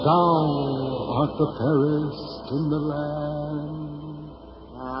Thou art the fairest in the land.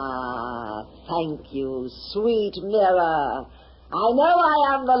 Ah, thank you, sweet mirror. I know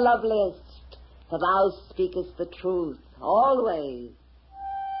I am the loveliest, for thou speakest the truth, always.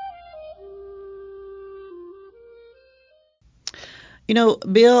 You know,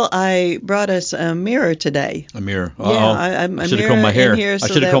 Bill, I brought us a mirror today. A mirror. Yeah, I should have combed my hair. Here I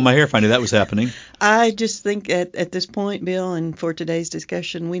should have combed my hair if I knew that was happening. I just think at this point, Bill, and for today's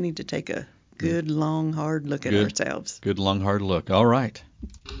discussion, we need to take a good, long, hard look at ourselves. Good, long, hard look. All right.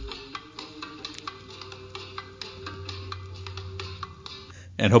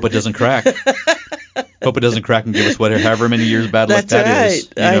 And hope it doesn't crack. Hope it doesn't crack and give us however many years bad luck that is.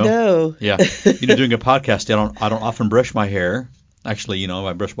 That's right. I know. Yeah. Doing a podcast, I don't often brush my hair. Actually,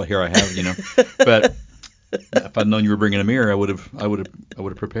 I brush what hair I have, But if I'd known you were bringing a mirror, I would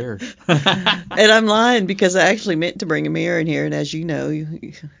have prepared. And I'm lying because I actually meant to bring a mirror in here, and as you know,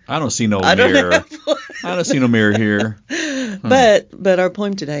 I don't see no mirror. I don't see no mirror here. But our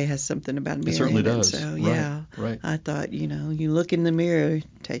poem today has something about a mirror. It certainly does. So right, yeah, right. I thought you look in the mirror,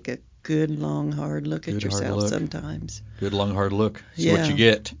 take a good long hard look at yourself sometimes. Good long hard look. See what you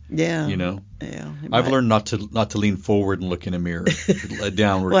get. Yeah. Yeah. I've learned not to lean forward and look in a mirror.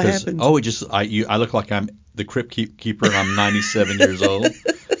 Downward. What happens? I look like I'm the crypt keeper and I'm 97 years old.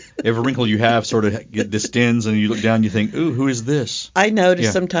 Every wrinkle you have sort of distends, and you look down and you think, ooh, who is this? I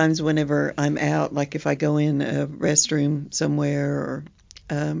notice sometimes whenever I'm out, like if I go in a restroom somewhere or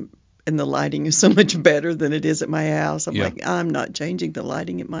and the lighting is so much better than it is at my house. I'm like, I'm not changing the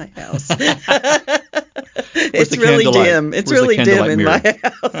lighting at my house. It's really dim. It's really dim in my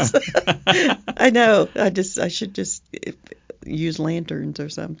house. I know. I should just use lanterns or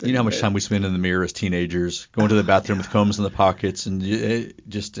something. You know how much time we spend in the mirror as teenagers, going to the bathroom with combs in the pockets and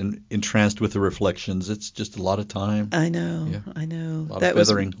just entranced with the reflections. It's just a lot of time. I know. Yeah. I know. A lot of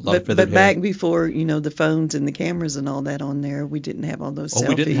feathering. But back before, the phones and the cameras and all that on there, we didn't have all those selfies. Oh,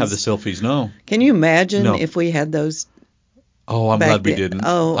 we didn't have the selfies, no. Can you imagine if we had those? Oh, I'm glad we didn't.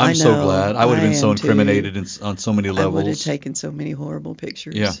 Oh, I'm so glad. I would have been so incriminated on so many levels. I would have taken so many horrible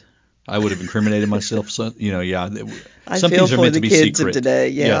pictures. Yeah. I would have incriminated myself. So, I some feel things are for meant the to be kids secret. of today.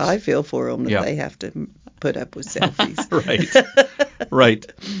 Yeah, yes. I feel for them that they have to put up with selfies. Right.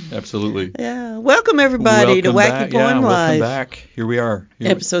 Absolutely. Yeah. Welcome everybody to Wacky Poem Live. Welcome back. Here we are.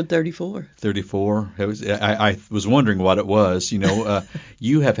 Episode 34. 34. I was wondering what it was.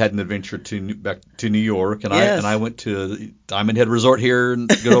 You have had an adventure back to New York, and I went to Diamond Head Resort here in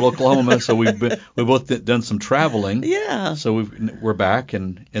good old Oklahoma. So we've both done some traveling. Yeah. So we're back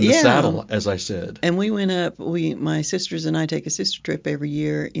in the saddle, as I said. And we went up. My sisters and I take a sister trip every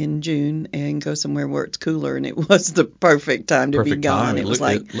year in June and go somewhere where it's cooler, and it was the perfect time to be gone. It was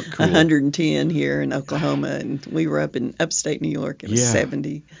like 110 here in Oklahoma, and we were up in upstate New York. It was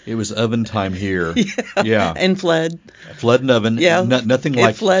 70. It was oven time here. Yeah. And flood and oven. Yeah. Nothing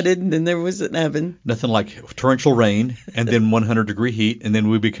like. It flooded, and then there was an oven. Nothing like torrential rain, and then 100-degree heat, and then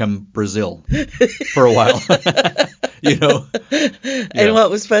we become Brazil for a while. And what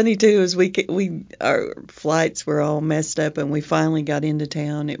was funny too is our flights were all messed up, and we finally got into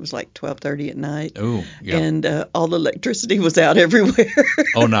town. It was like 12:30 at night. Oh, yeah. And all the electricity was out everywhere.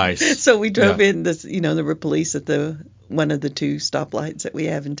 Oh, nice. So we drove in. There were police at one of the two stoplights that we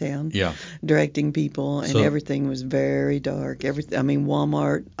have in town. Yeah. Directing people, and everything was very dark.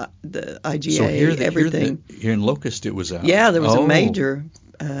 Walmart, the IGA, everything. Here in Locust, it was out. Yeah, there was a major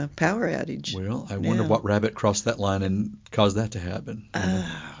power outage. Well, I wonder what rabbit crossed that line and caused that to happen.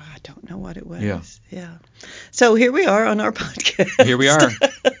 I don't know what it was. Yeah. So here we are on our podcast. Here we are.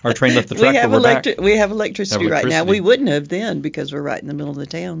 Our train left the track. We have electricity right now. We wouldn't have then because we're right in the middle of the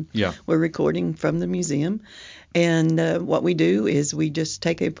town. Yeah. We're recording from the museum. And what we do is we just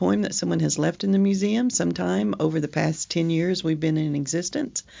take a poem that someone has left in the museum sometime over the past 10 years we've been in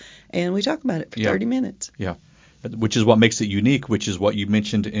existence, and we talk about it for 30 minutes. Yeah. Which is what makes it unique, which is what you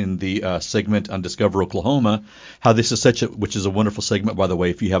mentioned in the segment on Discover Oklahoma, how this is which is a wonderful segment, by the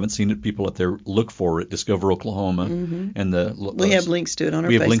way. If you haven't seen it, people out there, look for it, Discover Oklahoma. Mm-hmm. And we have links to it on our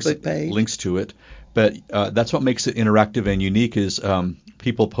Facebook page. Links to it. But that's what makes it interactive and unique is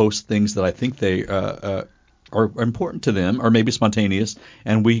people post things that I think they are important to them, or maybe spontaneous,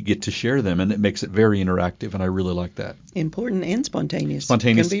 and we get to share them, and it makes it very interactive, and I really like that. Important and spontaneous.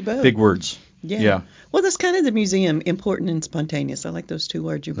 Spontaneous, can be both. Big words. Yeah. Well, that's kind of the museum, important and spontaneous. I like those two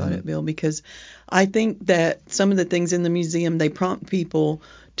words you brought up, Bill, because I think that some of the things in the museum, they prompt people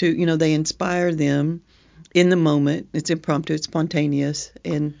to, they inspire them in the moment. It's impromptu, it's spontaneous,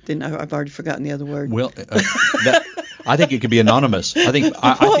 and then I've already forgotten the other word. Well, I think it could be anonymous. I think.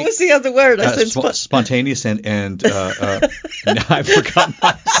 I what think, was the other word? I said spontaneous and I forgot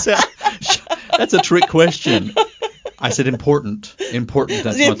myself. That's a trick question. I said important. Important.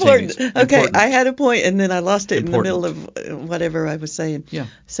 That's spontaneous. Okay, important. I had a point and then I lost it in the middle of whatever I was saying. Yeah.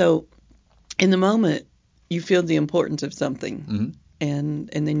 So, in the moment, you feel the importance of something, mm-hmm. and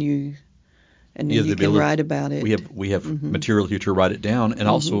then you can write about it. We have mm-hmm. material here to write it down, and mm-hmm.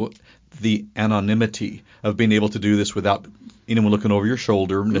 also the anonymity of being able to do this without anyone looking over your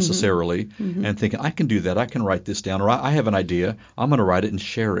shoulder necessarily, mm-hmm. and thinking, I can do that, I can write this down, or I have an idea, I'm going to write it and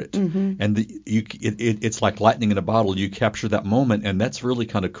share it. Mm-hmm. And it's like lightning in a bottle. You capture that moment, and that's really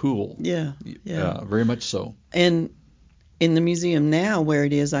kind of cool. Yeah. Very much so. And in the museum now, where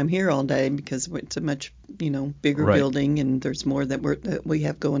it is, I'm here all day because it's a much bigger right. building, and there's more that we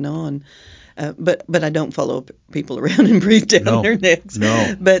have going on. But I don't follow people around and breathe down their necks.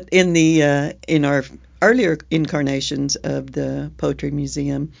 No. But in our earlier incarnations of the Poetry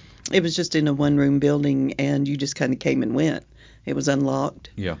Museum, it was just in a one-room building, and you just kind of came and went. It was unlocked.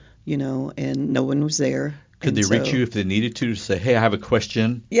 Yeah. And no one was there. Could they reach you if they needed to say, hey, I have a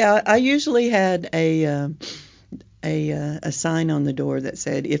question? Yeah, I usually had a sign on the door that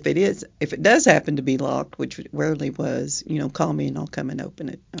said, if it does happen to be locked, which it rarely was, call me and I'll come and open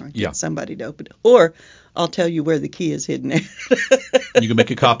it, or get somebody to open it, or I'll tell you where the key is hidden at. You can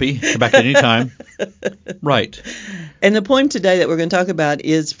make a copy, come back at any time. Right. And the poem today that we're going to talk about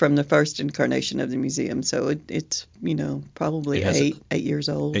is from the first incarnation of the museum, so it's probably 8 years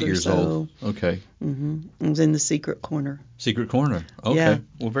old. 8 years old. Okay. Mm-hmm. It was in the secret corner. Secret corner. Okay. Yeah.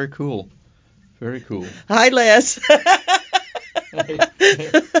 Well, very cool. Very cool. Hi, Les. Our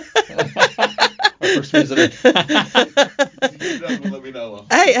first visitor.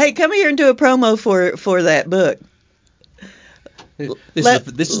 Hey, come here and do a promo for that book.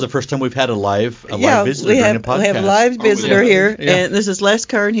 This is the first time we've had a live visitor during a podcast. We have a live visitor here, and this is Les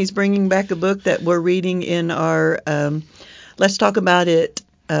Kern. He's bringing back a book that we're reading in our Let's Talk About It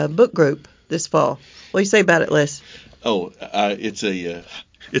book group this fall. What do you say about it, Les? Oh,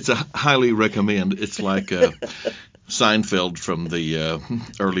 it's a highly recommend. It's like Seinfeld from the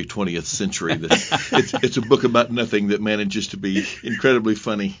early 20th century. It's a book about nothing that manages to be incredibly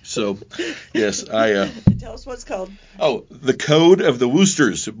funny. So, yes, Tell us what it's called. Oh, The Code of the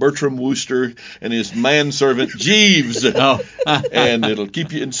Woosters, Bertram Wooster and his manservant Jeeves. And it'll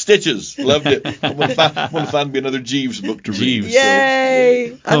keep you in stitches. Loved it. I'm going to find me another Jeeves book to read.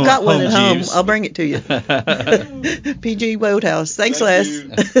 Yay! So, I've got one at home. Jeeves. I'll bring it to you. PG Wodehouse. Thanks, Les.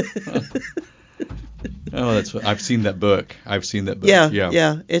 Oh, I've seen that book.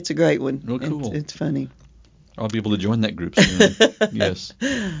 Yeah. It's a great one. Oh, cool. It's funny. I'll be able to join that group soon. Yes.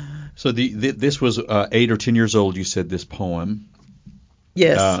 So this was 8 or 10 years old. You said this poem.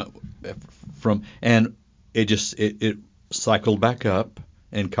 Yes. And it cycled back up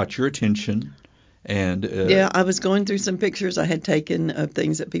and caught your attention. And I was going through some pictures I had taken of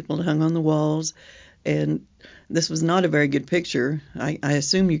things that people had hung on the walls, and this was not a very good picture. I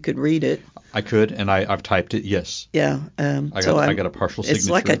assume you could read it. I could, and I've typed it, yes. Yeah. I got a partial signature. It's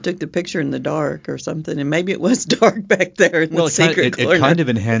like I took the picture in the dark or something, and maybe it was dark back there in the secret corner. It kind of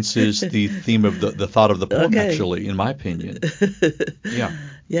enhances the theme of the thought of the poem, actually, in my opinion. Yeah.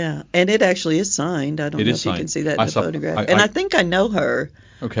 Yeah, and it actually is signed. I don't know if you can see that in the photograph. I think I know her.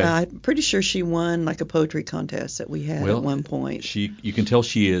 Okay. I'm pretty sure she won like a poetry contest that we had at one point. You can tell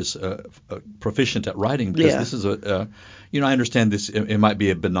she is proficient at writing, because this is I understand this. It might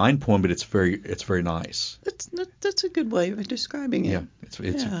be a benign poem, but it's very nice. That's a good way of describing it. Yeah, it's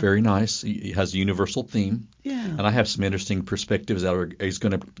very nice. It has a universal theme. Yeah. And I have some interesting perspectives that is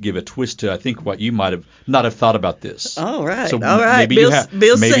going to give a twist to, I think, what you might have not have thought about this. All right. So all right.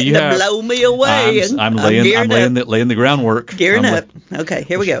 Bill's setting to blow me away. I'm laying the groundwork. Gearing up. Okay,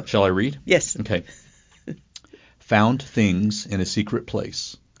 here we go. Shall I read? Yes. Okay. Found things in a secret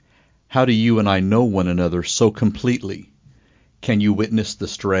place. How do you and I know one another so completely? Can you witness the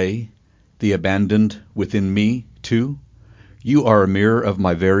stray, the abandoned within me, too? You are a mirror of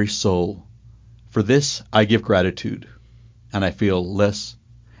my very soul. For this I give gratitude, and I feel a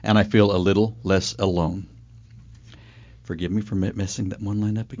little less alone. Forgive me for messing that one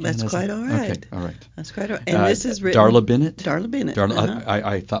line up again. That's quite all right. Okay, all right. That's quite all right. And this is written... Darla Bennett. Darla Bennett.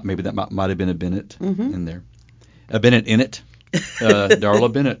 I thought maybe that might have been a Bennett in there. A Bennett in it.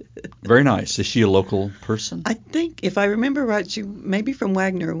 Darla Bennett. Very nice. Is she a local person? I think, if I remember right, she may be from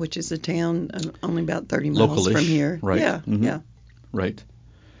Wagner, which is a town only about 30 miles Local-ish, from here. Right. Yeah, yeah. Right.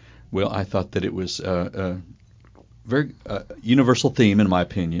 Well, I thought that it was a very universal theme, in my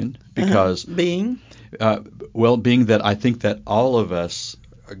opinion, because... Being? Being that I think that all of us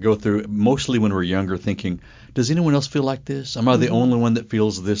go through, mostly when we're younger, thinking, does anyone else feel like this? Am I the only one that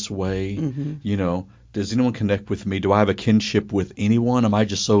feels this way? You know, does anyone connect with me? Do I have a kinship with anyone? Am I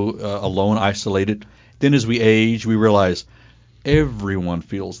just so alone, isolated? Then as we age, we realize everyone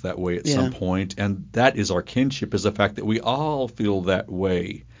feels that way at some point, and that is our kinship, is the fact that we all feel that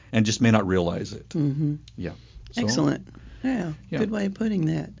way and just may not realize it. Yeah. So, excellent. Yeah, good way of putting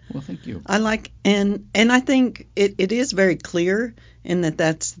that. Well, thank you. I like, and I think it is very clear in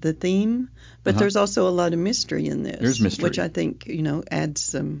that's the theme, but there's also a lot of mystery in this. There's mystery. Which I think, adds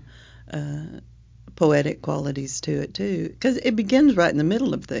some poetic qualities to it, too. Because it begins right in the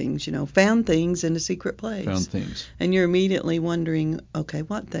middle of things, found things in a secret place. Found things. And you're immediately wondering, okay,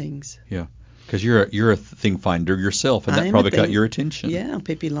 what things? Yeah. Because you're a thing finder yourself, and that probably got your attention. Yeah,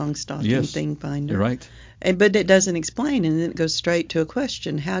 Pippi Longstocking, thing finder. You're right. But it doesn't explain, and then it goes straight to a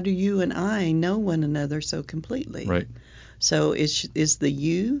question: how do you and I know one another so completely? Right. So is the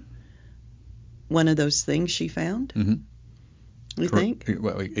you one of those things she found? You think?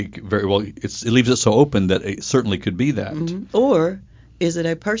 Well, very well. It leaves it so open that it certainly could be that. Or is it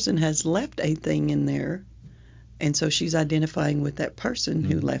a person has left a thing in there? And so she's identifying with that person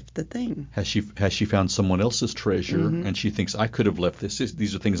who left the thing. Has she found someone else's treasure, and she thinks, I could have left this.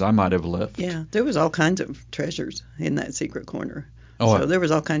 These are things I might have left. Yeah, there was all kinds of treasures in that secret corner. Oh, so there was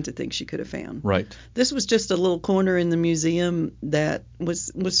all kinds of things she could have found. Right. This was just a little corner in the museum that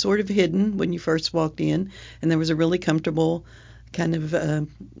was sort of hidden when you first walked in, and there was a really comfortable kind of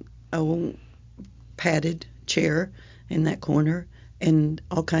old padded chair in that corner. And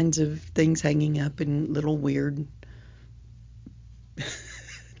all kinds of things hanging up in little weird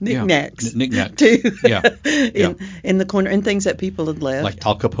knickknacks. Knickknacks. Too. Yeah. In the corner, and things that people had left. Like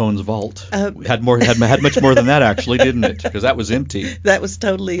Al Capone's vault. Had much more than that, actually, didn't it? Because that was empty. That was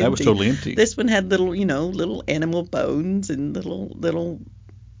totally empty. That was totally empty. This one had little animal bones and little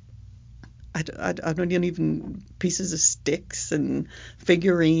I don't even pieces of sticks and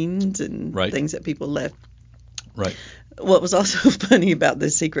figurines and things that people left. Right. What was also funny about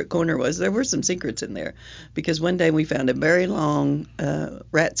this secret corner was there were some secrets in there, because one day we found a very long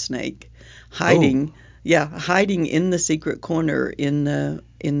rat snake hiding in the secret corner in the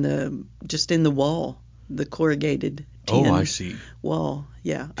wall, the corrugated tin I see. wall.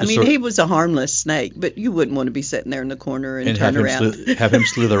 Yeah, I mean, he was a harmless snake, but you wouldn't want to be sitting there in the corner and turn around. Have him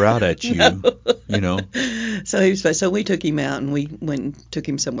slither out at you. No. So we took him out and we went and took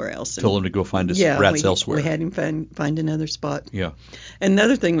him somewhere else. Told him to go find his rats elsewhere. We had him find another spot. Yeah.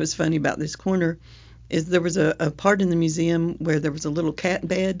 Another thing was funny about this corner is there was a part in the museum where there was a little cat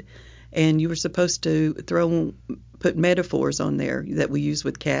bed, and you were supposed to put metaphors on there that we use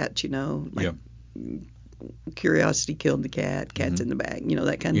with cats, like curiosity killed the cat, cat's in the bag,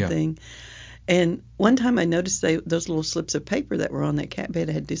 that kind of thing. And one time I noticed those little slips of paper that were on that cat bed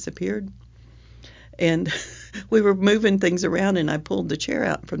had disappeared. And we were moving things around, and I pulled the chair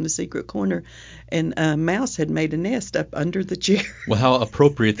out from the secret corner, and a mouse had made a nest up under the chair. Well, how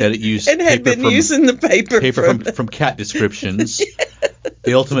appropriate that it used and had been using the paper from cat descriptions.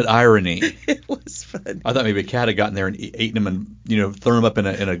 The ultimate irony. It was fun. I thought maybe a cat had gotten there and eaten them and thrown them up in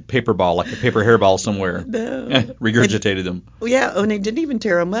a paper ball, like a paper hairball somewhere. No. Regurgitated them. Yeah, and he didn't even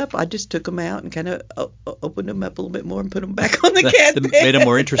tear them up. I just took them out and kind of opened them up a little bit more and put them back on the cat bed. Made them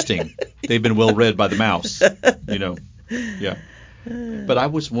more interesting. They've been well read by the mouse. Yeah. But I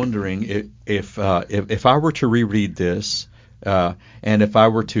was wondering if I were to reread this, and if I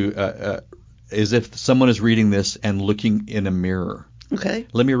were to, as if someone is reading this and looking in a mirror. Okay.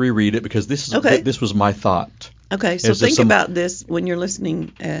 Let me reread it, because this was my thought. Okay, so think about this when you're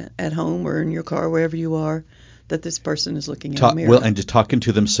listening at home or in your car, wherever you are, that this person is looking in a mirror. Well, and just talking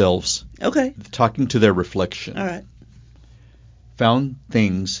to themselves. Okay. Talking to their reflection. All right. Found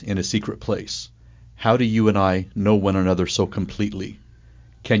things in a secret place. How do you and I know one another so completely?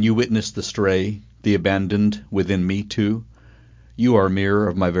 Can you witness the stray, the abandoned within me too? You are a mirror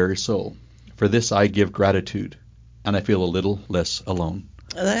of my very soul. For this I give gratitude, and I feel a little less alone.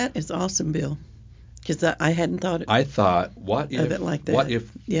 That is awesome, Bill. Because I hadn't thought. I thought, what if? It like that. What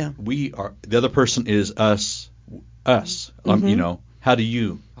if? We are the other person is us. How do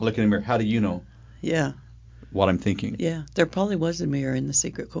you? I look in the mirror. How do you know? Yeah. What I'm thinking. Yeah, there probably was a mirror in the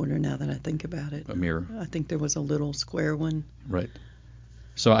secret corner. Now that I think about it. A mirror. I think there was a little square one. Right.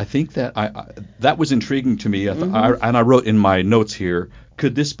 So I think that that was intriguing to me. I wrote in my notes here: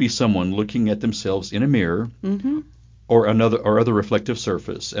 could this be someone looking at themselves in a mirror, or other reflective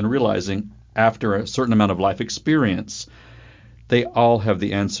surface, and realizing after a certain amount of life experience, they all have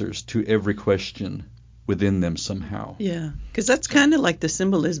the answers to every question within them somehow. Yeah, because that's kind of like the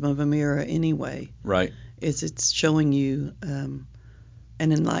symbolism of a mirror anyway. Right. It's showing you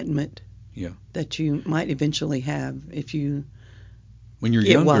and enlightenment that you might eventually have if you when you're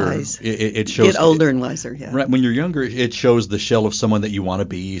get younger, wise. It shows. Get older and wiser, yeah. Right. When you're younger, it shows the shell of someone that you want to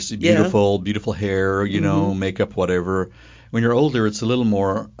be. Beautiful hair, makeup, whatever. When you're older, it's a little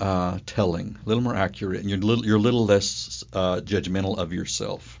more telling, a little more accurate, and you're a little less judgmental of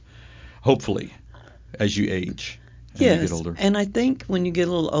yourself. Hopefully, as you age and you get older. And I think when you get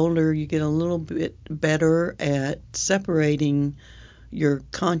a little older, you get a little bit better at separating your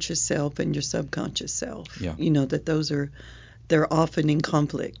conscious self and your subconscious self. Yeah. That they're often in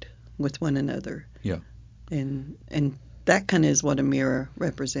conflict with one another. Yeah. And that kind of is what a mirror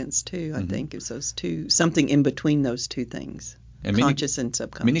represents too. I think is those two, something in between those two things, and conscious and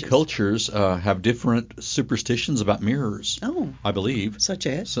subconscious. Many cultures have different superstitions about mirrors. Oh, I believe. Such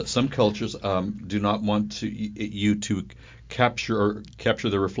as? Some cultures do not want you to capture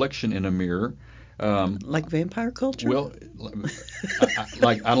the reflection in a mirror. Like vampire culture? Well,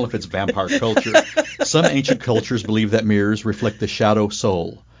 I don't know if it's vampire culture. Some ancient cultures believe that mirrors reflect the shadow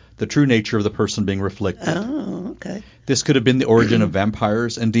soul, the true nature of the person being reflected. Oh, okay. This could have been the origin of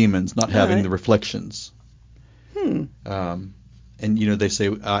vampires and demons not having the reflections. And they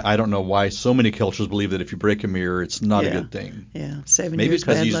say, I don't know why so many cultures believe that if you break a mirror, it's not a good thing. Yeah, 7 Maybe years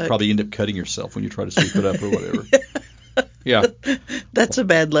because bad you luck. probably end up cutting yourself when you try to sweep it up or whatever. Yeah. That's a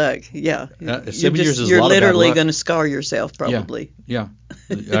bad luck. Yeah. 7 years is a lot of bad luck. You're literally going to scar yourself probably. Yeah.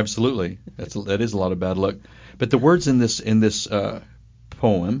 Absolutely. That is a lot of bad luck. But the words in this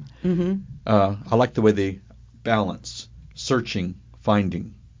poem, I like the way they balance: searching,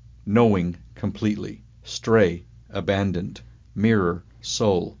 finding, knowing completely, stray, abandoned, mirror,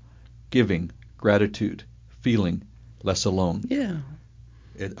 soul, giving, gratitude, feeling, less alone. Yeah.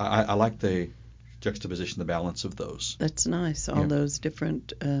 I like the juxtaposition, the balance of those. That's nice, all those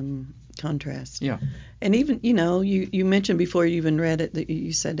different contrasts. Yeah. And even, you mentioned before you even read it that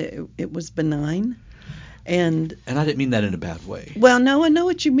you said it was benign. And I didn't mean that in a bad way. Well, no, I know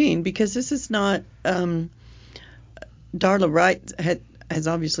what you mean, because this is not Darla Wright has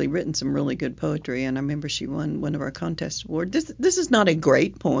obviously written some really good poetry, and I remember she won one of our contest awards. This is not a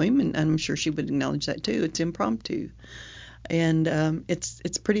great poem, and I'm sure she would acknowledge that too. It's impromptu, and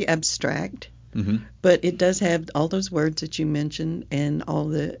it's pretty abstract. But it does have all those words that you mentioned, and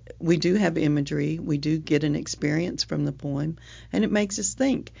we do have imagery. We do get an experience from the poem, and it makes us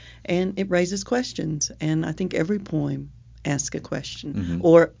think, and it raises questions. And I think every poem asks a question,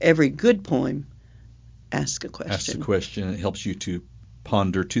 or every good poem asks a question. Asks a question. It helps you to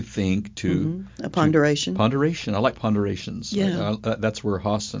ponder, to think, to a ponderation. Ponderation. I like ponderations. Yeah. That's where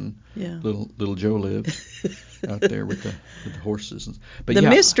Haas and little Joe lived. Out there with the horses. But the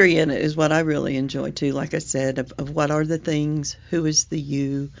mystery in it is what I really enjoy too. Like I said, of what are the things, who is the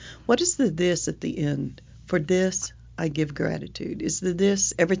you, what is the this at the end? For this I give gratitude. Is the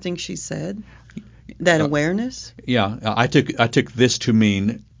this everything she said? That awareness? Yeah, I took this to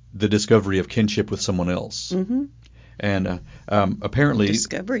mean the discovery of kinship with someone else. And apparently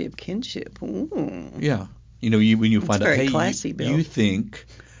discovery of kinship. Ooh. Yeah, when you find out, hey, classy, Bill. you think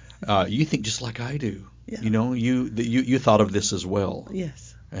just like I do. Yeah. You thought of this as well.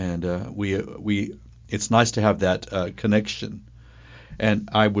 Yes. And we it's nice to have that connection. And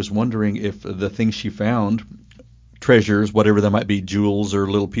I was wondering if the things she found, treasures, whatever they might be, jewels or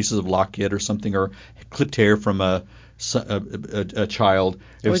little pieces of locket or something, or clipped hair from a child,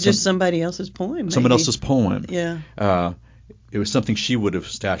 or just somebody else's poem. Maybe. Someone else's poem. Yeah. It was something she would have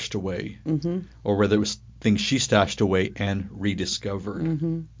stashed away, or whether it was things she stashed away and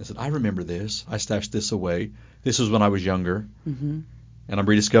rediscovered. I said, I remember this. I stashed this away. This was when I was younger, and I'm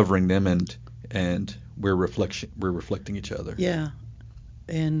rediscovering them, and we're reflecting each other. Yeah,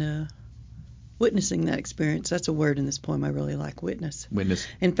 and witnessing that experience. That's a word in this poem I really like. Witness. Witness.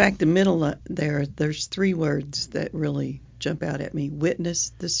 In fact, the middle there's 3 words that really jump out at me: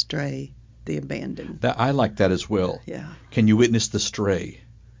 witness, the stray, the abandoned. I like that as well. Yeah. Can you witness the stray?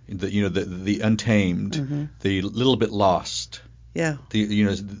 The untamed, the little bit lost. Yeah.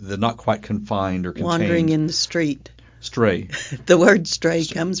 The not quite confined or contained. Wandering in the street. Stray. The word stray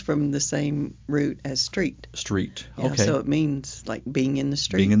comes from the same root as street. Street. Yeah, okay. So it means like being in the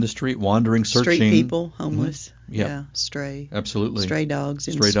street. Being in the street, wandering, searching. Street people, homeless. Yeah. Stray. Absolutely. Stray dogs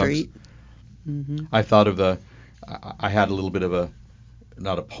in the street. I thought of I had a little bit of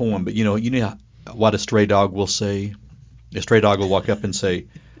not a poem, but you know what a stray dog will say. A stray dog will walk up and say,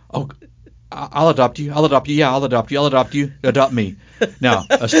 "Oh, I'll adopt you. I'll adopt you. Yeah, I'll adopt you. I'll adopt you. Adopt me." Now,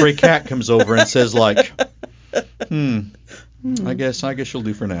 a stray cat comes over and says like, I guess you'll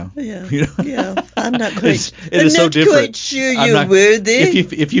do for now. Yeah. You know? Yeah. I'm not quite. It is so different. Quite sure you're worthy.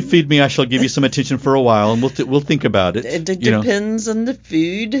 If you feed me, I shall give you some attention for a while, and we'll think about it. It depends on the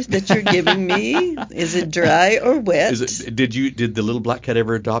food that you're giving me. Is it dry or wet? Did the little black cat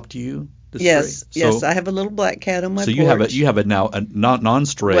ever adopt you? Yes. I have a little black cat on my porch. So you have a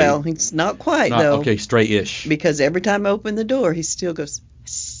non-stray. Well, it's not quite though. Okay, stray-ish. Because every time I open the door, he still goes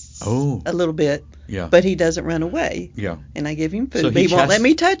a little bit. Yeah. But he doesn't run away. Yeah. And I give him food. So he won't let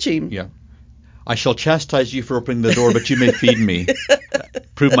me touch him. Yeah. I shall chastise you for opening the door, but you may feed me.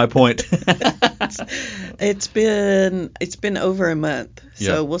 Prove my point. It's been over a month,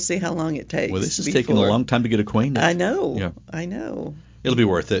 so we'll see how long it takes. Well, this is taking a long time to get acquainted. I know. Yeah. I know. It'll be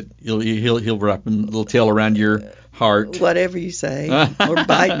worth it. He'll wrap a little tail around your heart. Whatever you say, or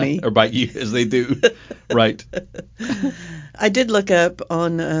bite me, or bite you as they do. Right. I did look up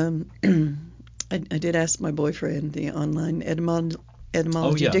on. I did ask my boyfriend the online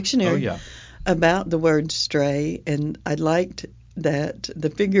etymology dictionary about the word stray, and I liked that the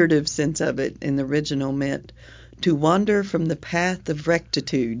figurative sense of it in the original meant to wander from the path of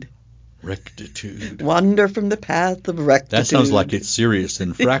rectitude. Rectitude. Wander from the path of rectitude. That sounds like it's serious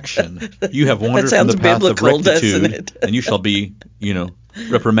infraction. You have wandered from the path of rectitude, and you shall be,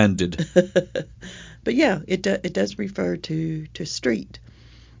 reprimanded. But yeah, it does refer to street.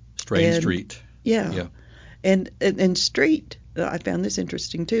 Stray street. Yeah. And street, I found this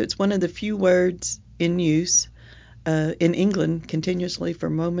interesting too. It's one of the few words in use in England continuously for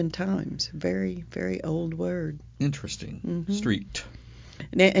Roman times. Very, very old word. Interesting. Mm-hmm. Street.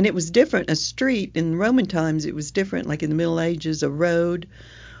 And it was different. A street in Roman times, it was different. Like in the Middle Ages, a road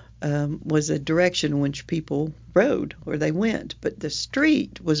was a direction in which people rode or they went. But the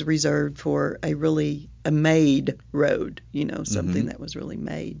street was reserved for a made road, something that was really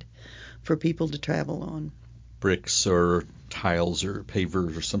made for people to travel on. Bricks or tiles or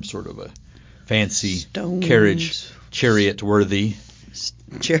pavers or some sort of a fancy Stones. Carriage, chariot-worthy.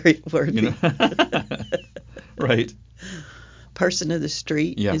 Chariot-worthy. Right. Person of the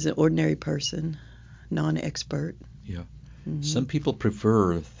street is an ordinary person, non-expert. Yeah. Mm-hmm. Some people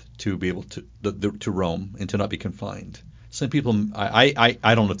prefer to be able to roam and to not be confined. Some people, I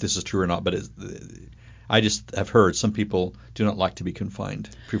don't know if this is true or not, but I just have heard some people do not like to be confined,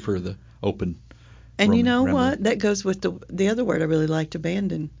 prefer the open. And you know what? That goes with the other word I really liked,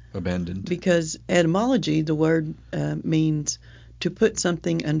 abandoned. Abandoned. Because etymology, the word means to put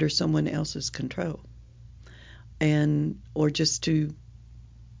something under someone else's control. Or just to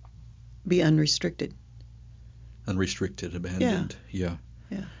be unrestricted. Unrestricted, abandoned. Yeah.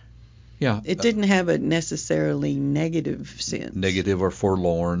 It didn't have a necessarily negative sense. Negative or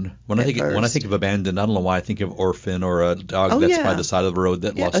forlorn. When I think of abandoned, I don't know why I think of orphan or a dog that's by the side of the road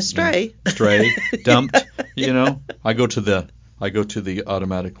that lost. A stray. Stray, dumped. I go to the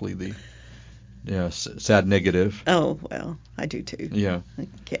automatically the sad negative. Oh well, I do too. Yeah. I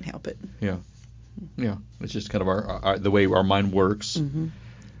can't help it. Yeah. Yeah, it's just kind of our the way our mind works. Mm-hmm.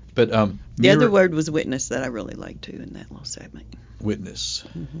 But the other word was witness that I really liked too in that little segment. Witness.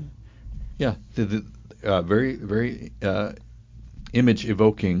 Mm-hmm. Yeah, the very very image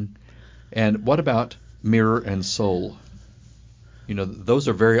evoking. And what about mirror and soul? Those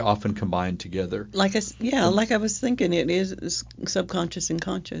are very often combined together. Like I was thinking, it is subconscious and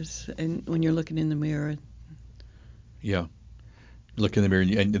conscious, and when you're looking in the mirror. Yeah. Look in the mirror,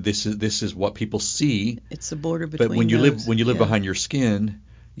 and this is what people see. It's the border between. But when you live behind your skin,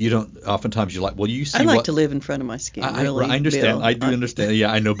 you don't. Oftentimes you you see. I like to live in front of my skin. I Bill. understand. I do understand. Yeah,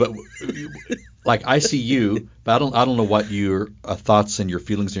 I know. But like I see you, but I don't know what your thoughts and your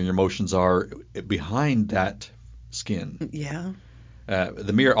feelings and your emotions are behind that skin. Yeah.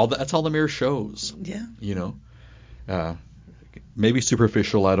 The mirror. That's all the mirror shows. Yeah. Maybe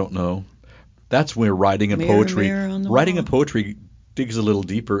superficial. I don't know. That's where writing and poetry. Writing and poetry digs a little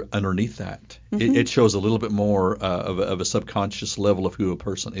deeper underneath that. Mm-hmm. It shows a little bit more of a subconscious level of who a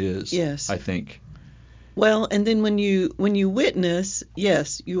person is. Yes, I think. Well, and then when you witness,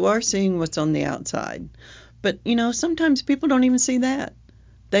 yes, you are seeing what's on the outside, but sometimes people don't even see that.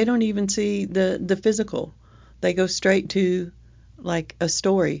 They don't even see the physical. They go straight to like a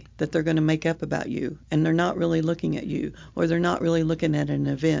story that they're going to make up about you, and they're not really looking at you, or they're not really looking at an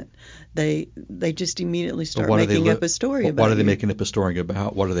event. They just immediately start making up a story about you. What are they making up a story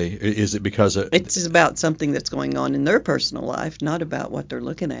about? What are they? Is it because it's about something that's going on in their personal life, not about what they're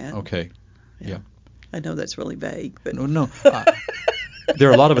looking at. Okay. Yeah. I know that's really vague, but no.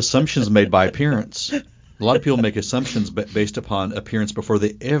 There are a lot of assumptions made by appearance. A lot of people make assumptions based upon appearance before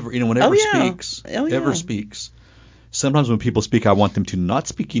they ever, ever speaks. Sometimes when people speak, I want them to not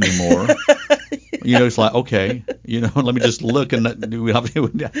speak anymore You know, it's like, okay, you know, let me just look and I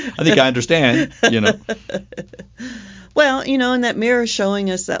think I understand, you know. Well, you know, and that mirror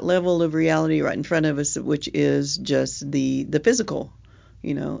showing us that level of reality right in front of us, which is just the physical,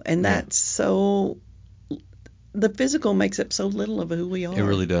 you know, and that's so, the physical makes up so little of who we are. It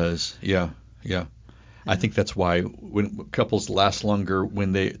really does. Yeah. I think that's why when couples last longer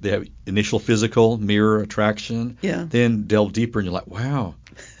when they have initial physical mirror attraction, then delve deeper and you're like, wow,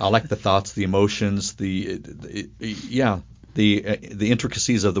 I like the thoughts, the emotions, the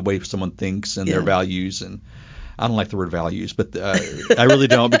intricacies of the way someone thinks and their values. And I don't like the word values, but I really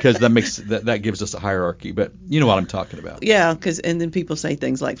don't, because that gives us a hierarchy. But you know what I'm talking about. Yeah, and then people say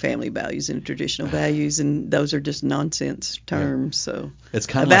things like family values and traditional values, and those are just nonsense terms. So it's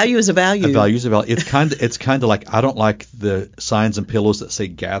kind of value is a value. A value is a value. It's kind of like, I don't like the signs and pillows that say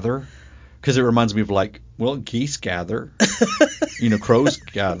gather, because it reminds me of like, well, geese gather, you know, crows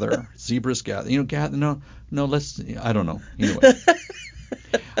gather, zebras gather, you know, gather. No, let's. I don't know.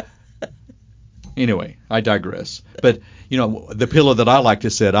 Anyway, I digress. But, you know, the pillow that I like to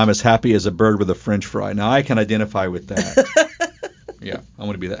sit, I'm as happy as a bird with a French fry. Now, I can identify with that. Yeah, I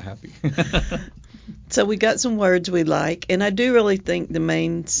want to be that happy. So we got some words we like. And I do really think the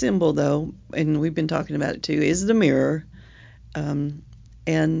main symbol, though, and we've been talking about it too, is the mirror. And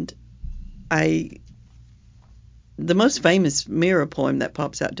the most famous mirror poem that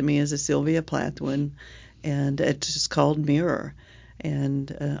pops out to me is a Sylvia Plath one. And it's just called Mirror.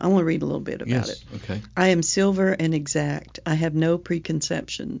 And I want to read a little bit about it. Okay. I am silver and exact. I have no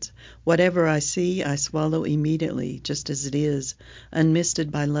preconceptions. Whatever I see, I swallow immediately, just as it is,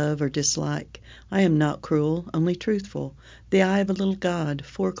 unmisted by love or dislike. I am not cruel, only truthful. The eye of a little god,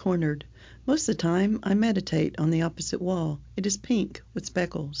 four-cornered. Most of the time, I meditate on the opposite wall. It is pink with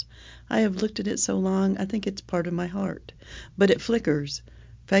speckles. I have looked at it so long, I think it's part of my heart. But it flickers.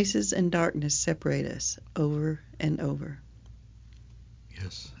 Faces and darkness separate us over and over.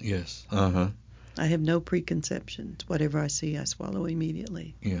 Yes. I have no preconceptions. Whatever I see, I swallow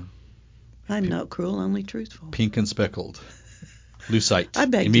immediately. Yeah. I'm not cruel, only truthful. Pink and speckled. Lose sight. I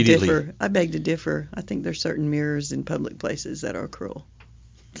beg immediately. to differ. I think there's certain mirrors in public places that are cruel.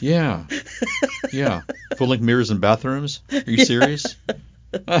 Yeah. Full-length mirrors in bathrooms? Are you serious?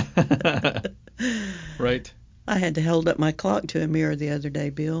 Right. I had to hold up my clock to a mirror the other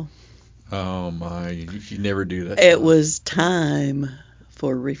day, Bill. Oh, my. You never do that. It was time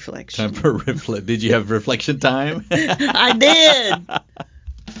for reflection. Did you have reflection time? I did.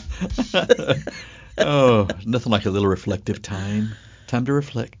 Oh, nothing like a little reflective time. Time to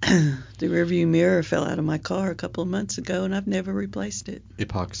reflect. The rearview mirror fell out of my car a couple of months ago, and I've never replaced it.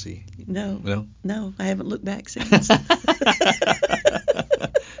 Epoxy. No, I haven't looked back since.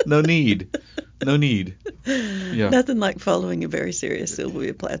 No need. Yeah. Nothing like following a very serious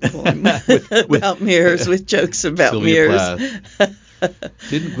Sylvia Plath poem about mirrors with jokes about Sylvia mirrors. Plath.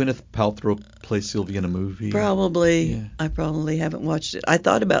 Didn't Gwyneth Paltrow play Sylvia in a movie? Probably. Yeah. I probably haven't watched it. I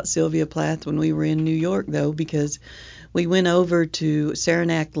thought about Sylvia Plath when we were in New York, though, because we went over to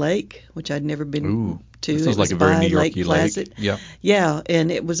Saranac Lake, which I'd never been to. That sounds it like was a very by New Lake York-y Placid. lake. Yeah,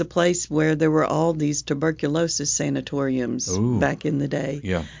 and it was a place where there were all these tuberculosis sanatoriums back in the day.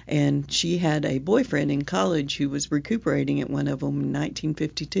 Yeah. And she had a boyfriend in college who was recuperating at one of them in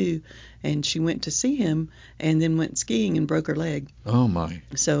 1952, and she went to see him and then went skiing and broke her leg. Oh, my.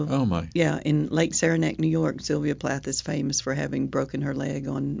 Yeah, in Lake Saranac, New York, Sylvia Plath is famous for having broken her leg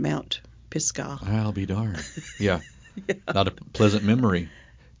on Mount Pisgah. I'll be darned. Yeah. Not a pleasant memory.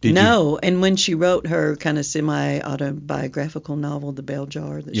 And when she wrote her kind of semi-autobiographical novel, The Bell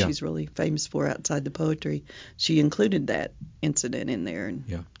Jar, that she's really famous for outside the poetry, she included that incident in there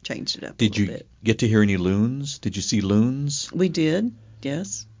and changed it up a little bit. Did you get to hear any loons? Did you see loons? We did,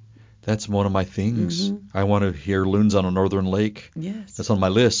 yes. That's one of my things. Mm-hmm. I want to hear loons on a northern lake. Yes. That's on my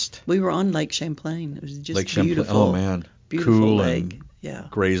list. We were on Lake Champlain. It was just Lake beautiful. Champlain. Oh, man. Beautiful cool lake. And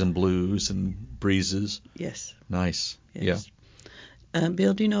grays and blues and breezes. Yes. Nice. Yes. Yeah.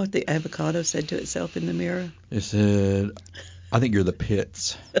 Bill, do you know what the avocado said to itself in the mirror? It said, I think you're the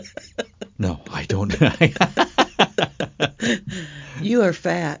pits. No, I don't. You are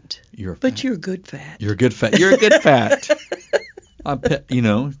fat. But you're good fat. You're good fat. You're a good fat.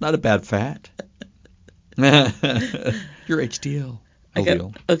 Not a bad fat. You're HDL.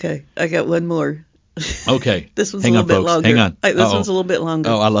 I got one more. Okay. This one's Hang a little on, bit folks. longer. Hang on. This one's a little bit longer.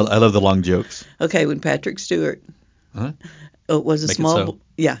 Oh, I love the long jokes. Okay, when Patrick Stewart was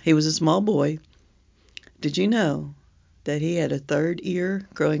he was a small boy. Did you know that he had a third ear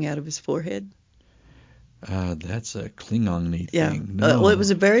growing out of his forehead? That's a Klingon-y Yeah. thing. No. Well, it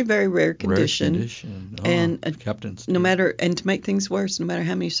was a very, very rare condition. Rare condition. Oh, and Captain's no matter, and to make things worse, no matter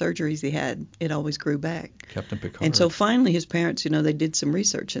how many surgeries he had, it always grew back. Captain Picard. And so finally, his parents, they did some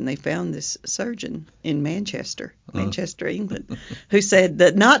research and they found this surgeon in Manchester, England, who said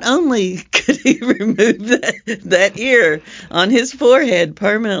that not only could he remove that ear on his forehead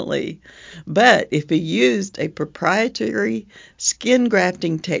permanently, but if he used a proprietary skin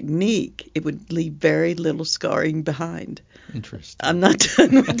grafting technique, it would leave very little scarring behind. Interesting. I'm not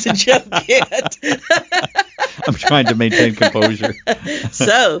done with the joke yet. I'm trying to maintain composure.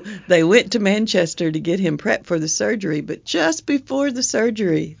 So they went to Manchester to get him prepped for the surgery, but just before the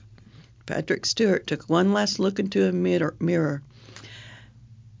surgery, Patrick Stewart took one last look into a mirror.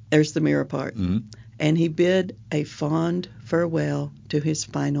 There's the mirror part. Mm-hmm. And he bid a fond farewell to his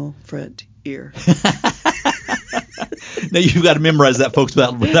final front ear. Now you've got to memorize that, folks,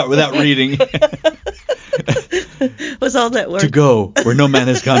 without reading. Was all that word? To go where no man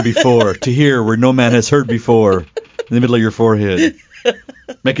has gone before. To hear where no man has heard before. In the middle of your forehead.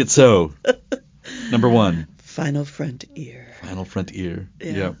 Make it so. Number 1. Final front ear. Final front ear.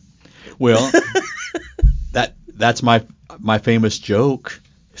 Yeah. Well, that's my famous joke.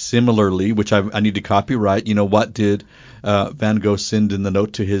 Similarly, which I need to copyright. What did Van Gogh send in the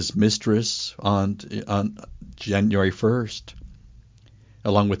note to his mistress on January 1st,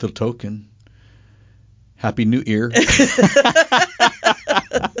 along with a token? Happy New Year.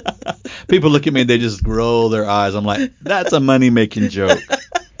 People look at me and they just roll their eyes. I'm like, that's a money-making joke.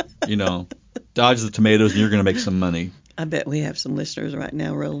 Dodge the tomatoes and you're going to make some money. I bet we have some listeners right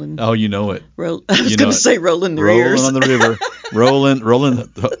now rolling. Oh, you know it. I was going to say rolling their ears. Rolling on the river.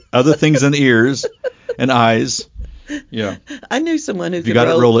 rolling other things in ears and eyes. Yeah. I knew someone who could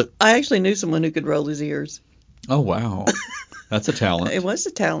roll it. I actually knew someone who could roll his ears. Oh, wow. That's a talent. It was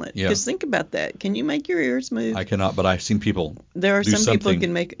a talent. Yeah. Because think about that. Can you make your ears move? I cannot, but I've seen people There are do some people something. who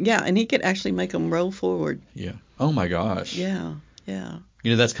can make, and he could actually make them roll forward. Yeah. Oh, my gosh. Yeah.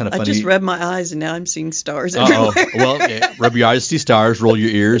 That's kind of funny. I just rubbed my eyes and now I'm seeing stars everywhere. Well, rub your eyes, see stars, roll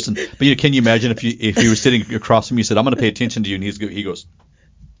your ears. But can you imagine if he was sitting across from you, said, I'm going to pay attention to you, and he goes,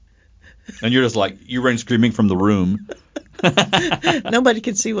 and you're just like, you ran screaming from the room. Nobody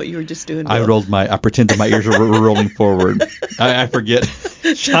can see what you were just doing. Bill. I pretended my ears were rolling forward. I forget.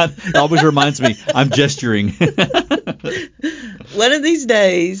 Sean always reminds me, I'm gesturing. One of these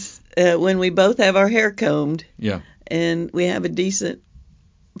days, when we both have our hair combed, and we have a decent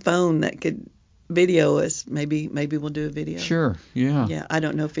phone that could video us, maybe we'll do a video. Sure, yeah. Yeah, I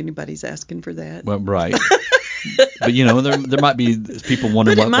don't know if anybody's asking for that. Well, right. But there might be people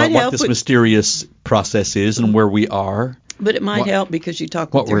wondering what this mysterious process is and where we are. But it might help because you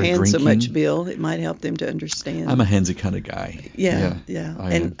talk with your hands so much, Bill. It might help them to understand. I'm a handsy kind of guy. Yeah.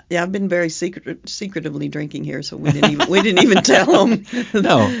 I've been very secretively drinking here, so we didn't even tell them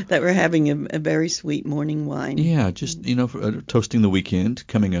that we're having a very sweet morning wine. Yeah, just toasting the weekend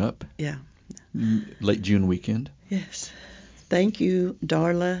coming up. Yeah. Late June weekend. Yes. Thank you,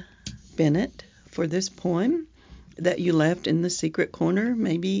 Darla Bennett, for this poem that you left in the secret corner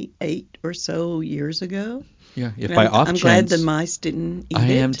maybe 8 or so years ago. Yeah, if by off I'm chance, glad the mice didn't eat it. I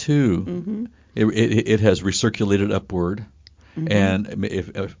am too. Mm-hmm. It has recirculated upward, and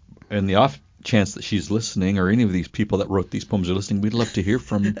if in the off chance that she's listening, or any of these people that wrote these poems are listening, we'd love to hear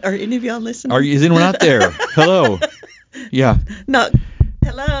from. Are any of y'all listening? Is anyone out there? Hello. Yeah. No.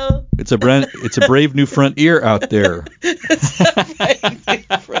 Hello. It's a brave new front ear out there. It's a brave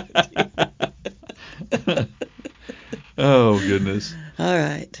new front ear. Oh, goodness. All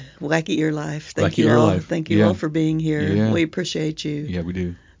right. Wacky Ear Life. Thank you all. Thank you all for being here. Yeah. We appreciate you. Yeah, we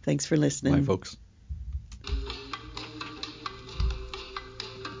do. Thanks for listening. Bye, folks.